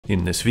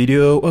In this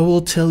video, I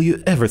will tell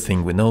you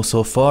everything we know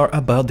so far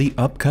about the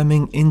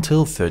upcoming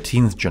Intel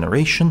 13th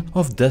generation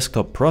of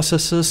desktop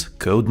processors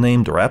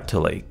codenamed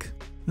Raptor Lake.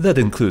 That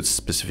includes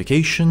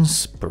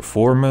specifications,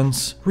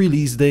 performance,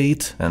 release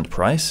date, and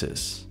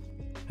prices.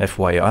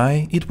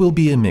 FYI, it will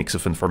be a mix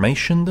of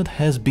information that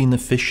has been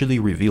officially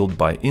revealed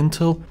by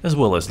Intel, as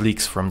well as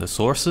leaks from the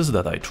sources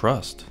that I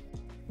trust.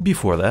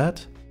 Before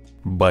that,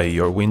 buy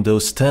your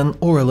Windows 10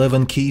 or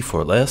 11 key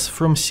for less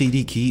from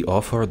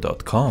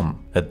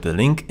cdkeyoffer.com at the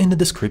link in the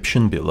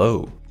description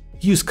below.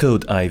 Use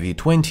code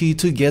IV20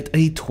 to get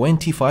a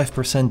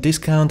 25%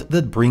 discount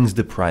that brings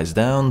the price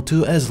down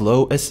to as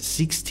low as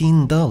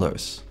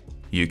 $16.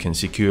 You can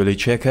securely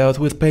check out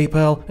with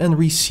PayPal and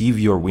receive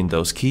your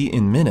Windows key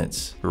in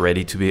minutes,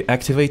 ready to be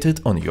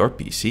activated on your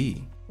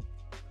PC.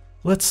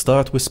 Let's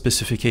start with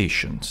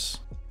specifications.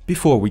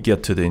 Before we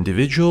get to the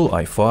individual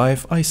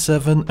i5,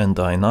 i7 and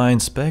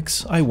i9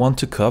 specs, I want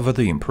to cover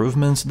the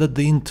improvements that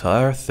the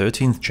entire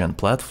 13th gen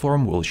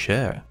platform will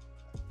share.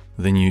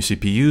 The new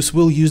CPUs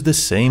will use the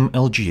same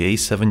LGA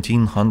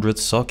 1700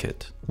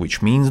 socket,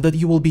 which means that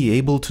you will be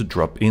able to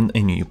drop in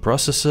a new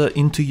processor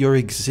into your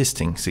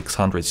existing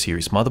 600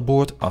 series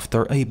motherboard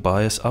after a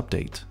BIOS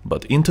update,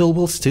 but Intel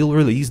will still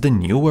release the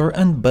newer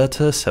and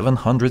better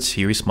 700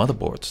 series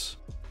motherboards.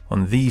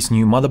 On these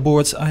new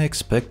motherboards, I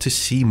expect to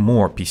see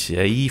more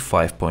PCIe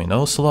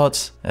 5.0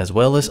 slots, as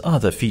well as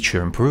other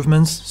feature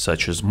improvements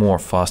such as more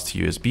fast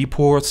USB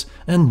ports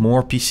and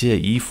more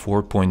PCIe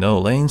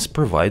 4.0 lanes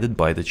provided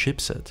by the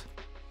chipset.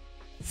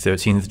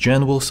 13th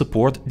gen will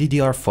support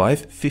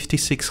DDR5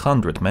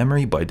 5600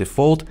 memory by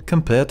default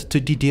compared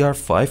to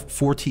DDR5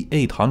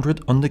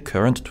 4800 on the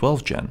current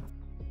 12th gen.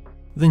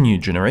 The new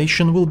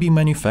generation will be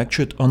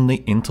manufactured on the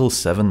Intel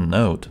 7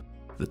 node.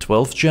 The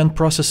 12th gen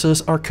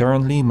processors are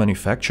currently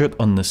manufactured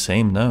on the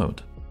same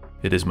node.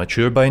 It is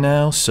mature by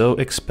now, so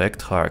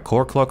expect higher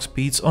core clock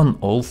speeds on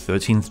all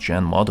 13th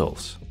gen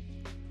models.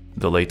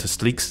 The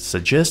latest leaks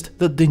suggest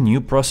that the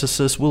new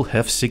processors will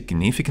have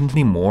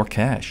significantly more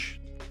cache,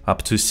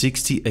 up to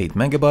 68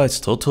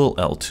 MB total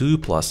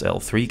L2 plus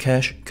L3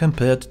 cache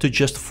compared to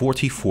just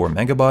 44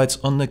 MB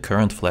on the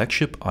current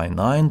flagship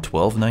i9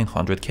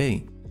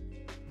 12900K.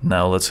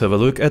 Now let's have a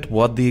look at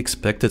what the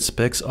expected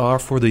specs are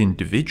for the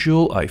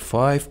individual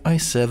i5,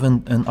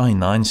 i7 and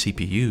i9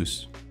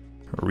 CPUs.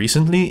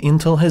 Recently,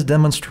 Intel has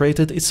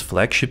demonstrated its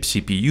flagship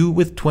CPU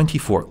with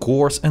 24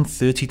 cores and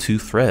 32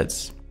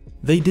 threads.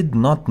 They did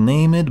not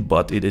name it,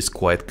 but it is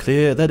quite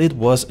clear that it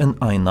was an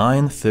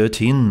i9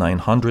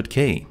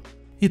 13900K.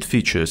 It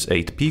features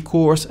 8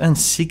 P-cores and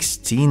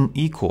 16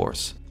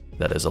 E-cores.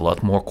 That is a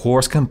lot more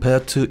cores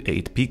compared to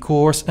 8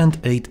 P-cores and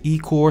 8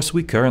 E-cores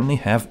we currently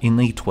have in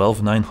a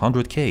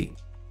 12900K.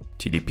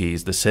 TDP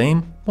is the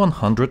same,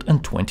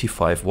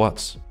 125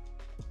 watts.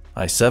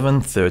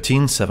 i7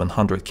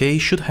 13700K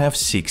should have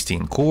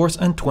 16 cores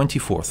and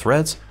 24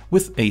 threads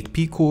with 8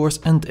 P-cores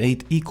and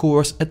 8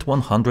 E-cores at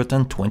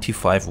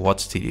 125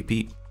 watts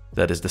TDP.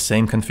 That is the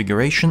same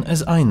configuration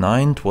as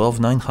i9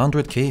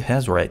 12900K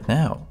has right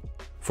now.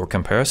 For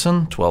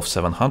comparison,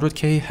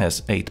 12700K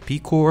has 8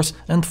 P-cores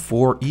and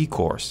 4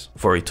 E-cores,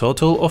 for a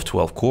total of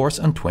 12 cores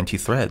and 20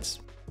 threads.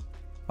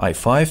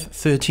 i5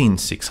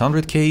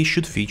 13600K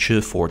should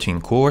feature 14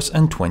 cores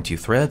and 20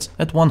 threads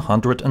at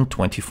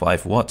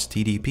 125 watts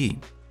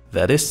TDP.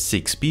 That is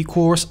 6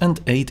 P-cores and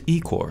 8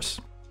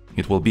 E-cores.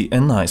 It will be a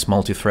nice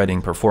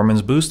multi-threading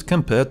performance boost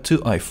compared to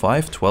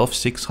i5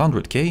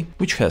 12600K,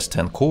 which has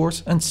 10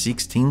 cores and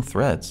 16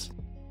 threads.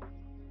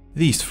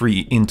 These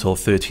three Intel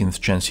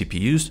 13th gen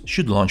CPUs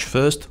should launch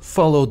first,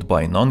 followed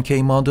by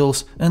non-K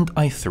models and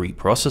i3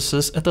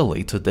 processors at a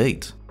later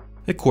date.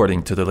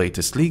 According to the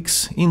latest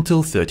leaks,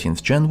 Intel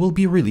 13th gen will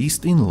be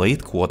released in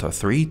late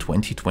Q3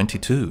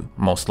 2022,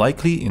 most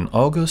likely in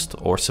August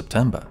or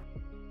September.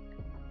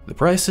 The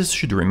prices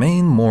should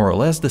remain more or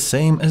less the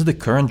same as the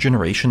current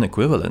generation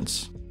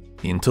equivalents.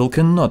 Intel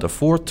cannot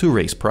afford to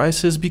raise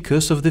prices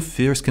because of the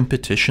fierce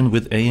competition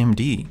with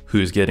AMD, who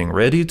is getting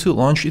ready to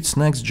launch its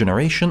next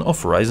generation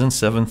of Ryzen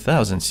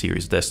 7000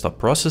 series desktop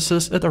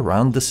processors at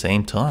around the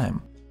same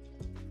time.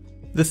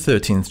 The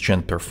 13th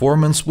gen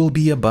performance will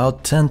be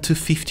about 10 to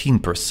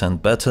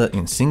 15% better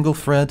in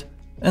single-thread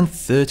and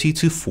 30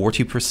 to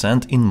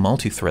 40% in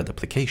multi-thread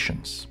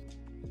applications.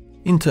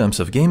 In terms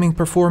of gaming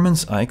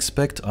performance, I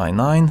expect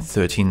i9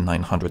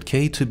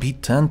 13900K to be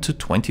 10 to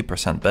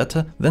 20%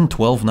 better than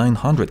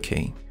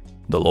 12900K.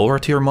 The lower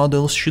tier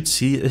models should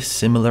see a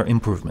similar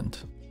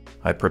improvement.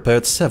 I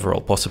prepared several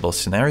possible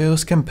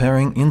scenarios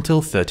comparing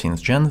Intel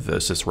 13th gen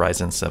versus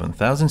Ryzen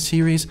 7000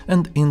 series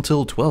and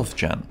Intel 12th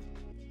gen.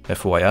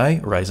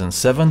 FYI, Ryzen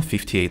 7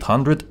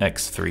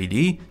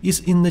 5800X3D is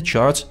in the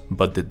charts,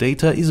 but the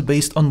data is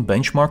based on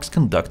benchmarks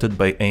conducted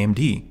by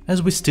AMD,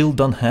 as we still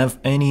don't have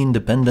any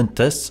independent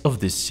tests of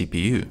this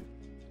CPU.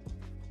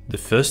 The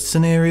first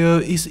scenario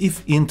is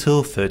if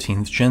Intel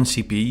 13th gen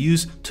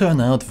CPUs turn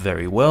out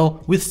very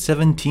well with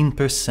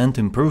 17%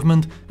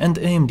 improvement and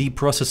AMD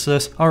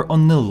processors are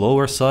on the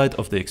lower side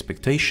of the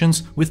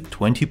expectations with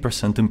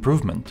 20%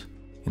 improvement.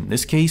 In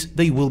this case,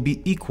 they will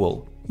be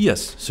equal,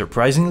 Yes,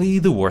 surprisingly,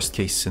 the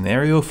worst-case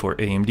scenario for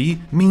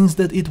AMD means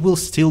that it will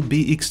still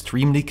be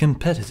extremely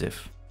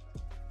competitive.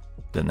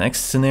 The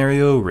next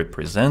scenario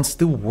represents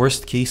the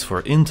worst case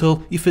for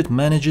Intel if it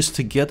manages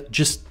to get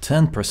just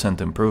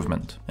 10%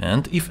 improvement,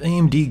 and if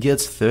AMD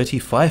gets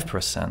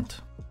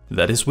 35%.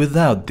 That is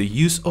without the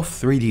use of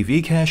 3D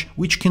V-Cache,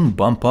 which can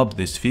bump up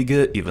this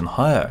figure even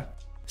higher.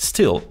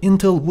 Still,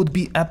 Intel would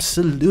be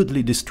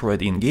absolutely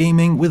destroyed in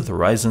gaming with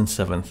Ryzen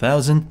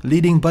 7000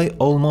 leading by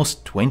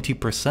almost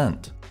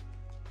 20%.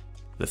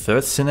 The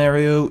third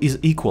scenario is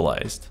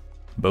equalized.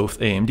 Both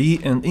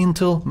AMD and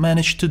Intel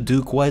managed to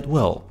do quite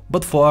well,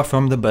 but far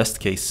from the best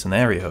case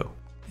scenario.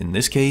 In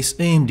this case,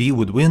 AMD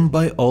would win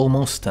by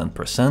almost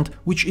 10%,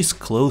 which is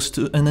close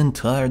to an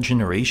entire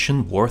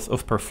generation worth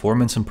of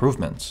performance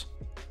improvements.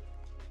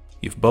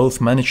 If both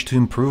manage to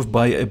improve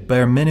by a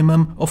bare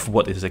minimum of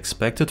what is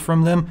expected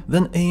from them,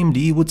 then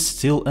AMD would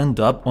still end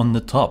up on the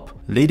top,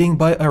 leading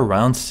by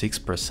around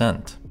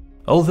 6%.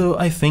 Although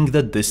I think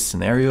that this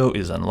scenario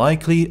is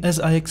unlikely, as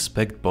I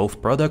expect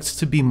both products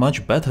to be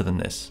much better than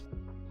this.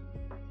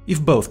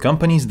 If both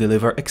companies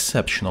deliver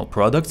exceptional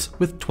products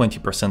with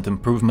 20%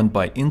 improvement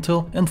by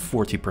Intel and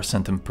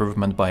 40%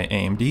 improvement by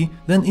AMD,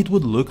 then it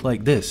would look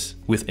like this,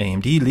 with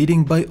AMD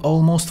leading by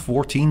almost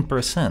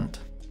 14%.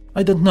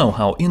 I don't know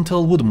how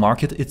Intel would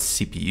market its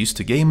CPUs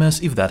to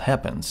gamers if that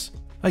happens.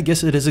 I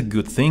guess it is a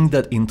good thing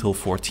that Intel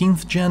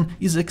 14th Gen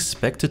is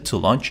expected to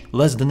launch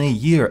less than a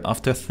year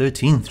after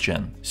 13th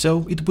Gen,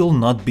 so it will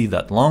not be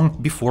that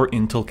long before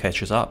Intel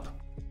catches up.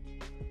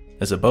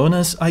 As a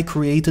bonus, I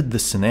created the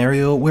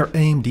scenario where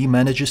AMD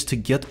manages to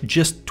get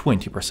just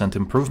 20%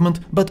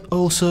 improvement, but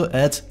also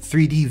adds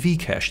 3D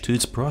V-Cache to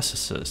its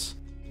processors.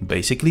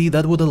 Basically,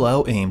 that would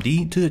allow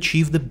AMD to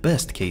achieve the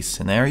best case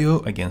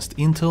scenario against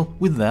Intel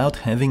without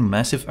having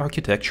massive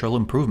architectural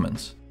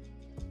improvements.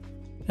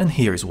 And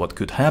here's what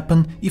could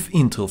happen if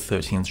Intel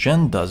 13th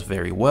Gen does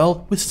very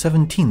well with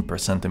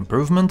 17%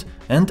 improvement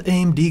and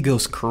AMD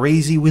goes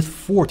crazy with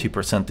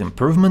 40%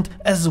 improvement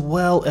as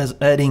well as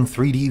adding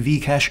 3D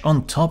V-Cache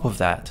on top of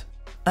that.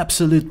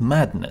 Absolute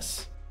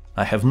madness.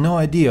 I have no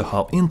idea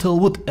how Intel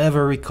would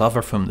ever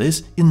recover from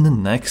this in the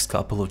next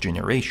couple of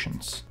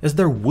generations, as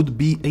there would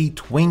be a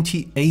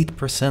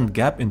 28%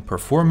 gap in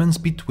performance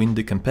between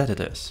the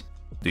competitors.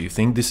 Do you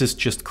think this is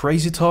just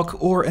crazy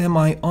talk, or am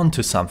I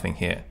onto something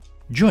here?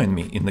 Join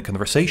me in the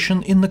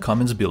conversation in the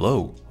comments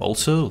below.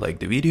 Also, like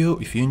the video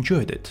if you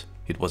enjoyed it.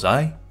 It was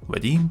I,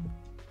 Vadim.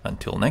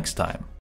 Until next time.